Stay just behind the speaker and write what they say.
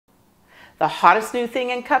The hottest new thing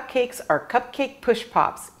in cupcakes are cupcake push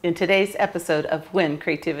pops in today's episode of When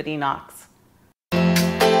Creativity Knocks.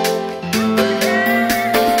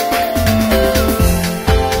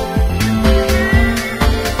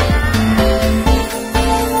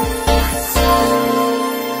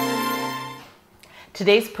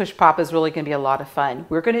 Today's push pop is really going to be a lot of fun.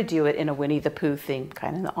 We're going to do it in a Winnie the Pooh theme,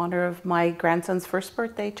 kind of in honor of my grandson's first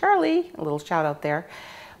birthday, Charlie. A little shout out there.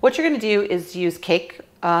 What you're going to do is use cake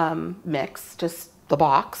mix, just the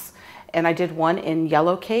box. And I did one in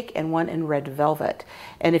yellow cake and one in red velvet.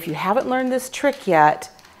 And if you haven't learned this trick yet,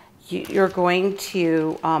 you're going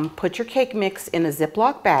to put your cake mix in a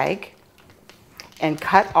Ziploc bag and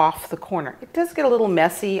cut off the corner. It does get a little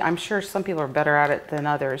messy. I'm sure some people are better at it than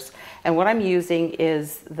others. And what I'm using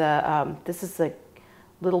is this is a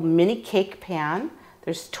little mini cake pan.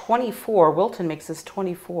 There's 24, Wilton makes this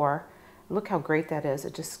 24. Look how great that is.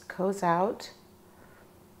 It just goes out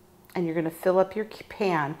and you're gonna fill up your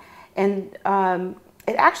pan. And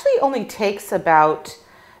it actually only takes about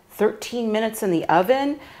 13 minutes in the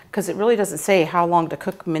oven, because it really doesn't say how long to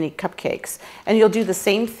cook mini cupcakes. And you'll do the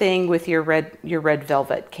same thing with your red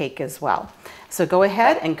velvet cake as well. So go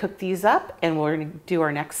ahead and cook these up, and we're going to do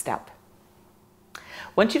our next step.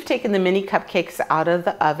 Once you've taken the mini cupcakes out of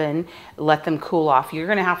the oven, let them cool off. You're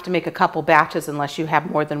going to have to make a couple batches unless you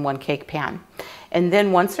have more than one cake pan. And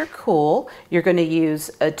then once they're cool, you're going to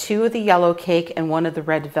use 2 of the yellow cake and 1 of the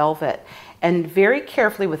red velvet. And very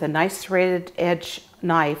carefully with a nice serrated edge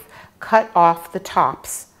knife, cut off the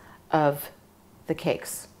tops of the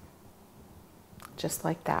cakes, just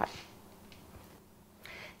like that.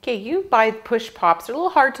 Okay, you buy push pops. They're a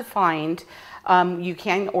little hard to find. You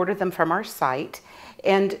can order them from our site,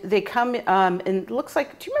 and they come and it looks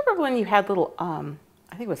like, do you remember when you had little I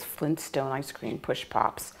think it was Flinstone ice cream push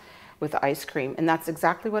pops with ice cream? And that's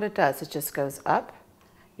exactly what it does. It just goes up.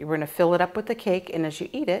 You're going to fill it up with the cake, and as you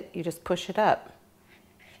eat it, you just push it up.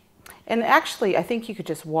 And actually, I think you could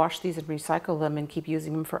just wash these and recycle them and keep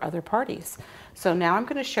using them for other parties. So now I'm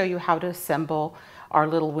going to show you how to assemble our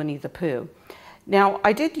little Winnie the Pooh. Now,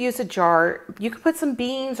 I did use a jar. You could put some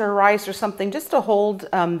beans or rice or something just to hold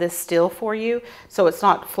this still for you so it's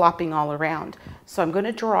not flopping all around. So I'm going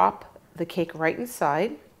to drop the cake right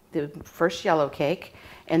inside, the first yellow cake,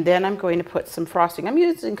 and then I'm going to put some frosting. I'm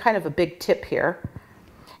using kind of a big tip here.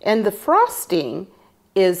 And the frosting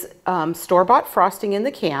is store-bought frosting in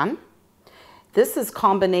the can. This is a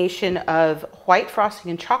combination of white frosting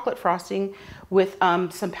and chocolate frosting with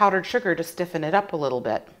some powdered sugar to stiffen it up a little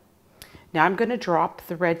bit. Now I'm going to drop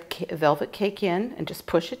the red velvet cake in and just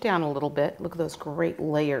push it down a little bit. Look at those great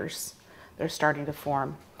layers that are starting to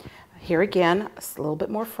form. Here again, a little bit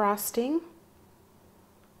more frosting.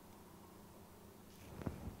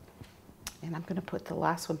 And I'm going to put the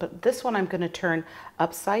last one, but this one I'm going to turn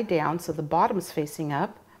upside down so the bottom's facing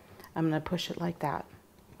up. I'm going to push it like that.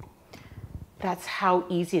 That's how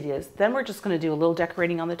easy it is. Then we're just going to do a little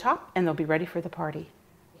decorating on the top, and they'll be ready for the party.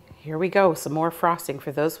 Here we go, some more frosting.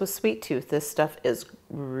 For those with sweet tooth, this stuff is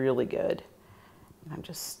really good. I'm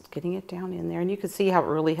just getting it down in there, and you can see how it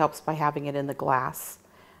really helps by having it in the glass.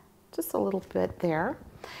 Just a little bit there.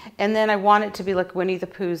 And then I want it to be like Winnie the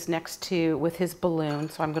Pooh's next to with his balloon,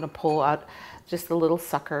 so I'm going to pull out just the little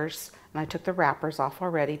suckers. And I took the wrappers off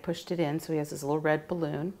already, pushed it in, so he has his little red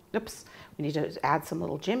balloon. Oops, we need to add some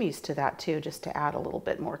little jimmies to that too, just to add a little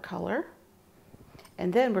bit more color.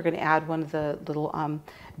 And then we're going to add one of the little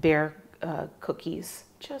bear cookies,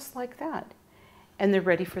 just like that. And they're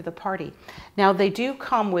ready for the party. Now they do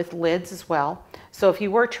come with lids as well. So if you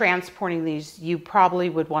were transporting these, you probably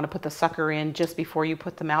would want to put the sucker in just before you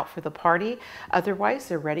put them out for the party. Otherwise,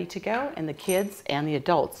 they're ready to go, and the kids and the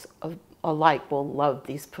adults alike will love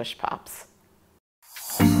these push pops.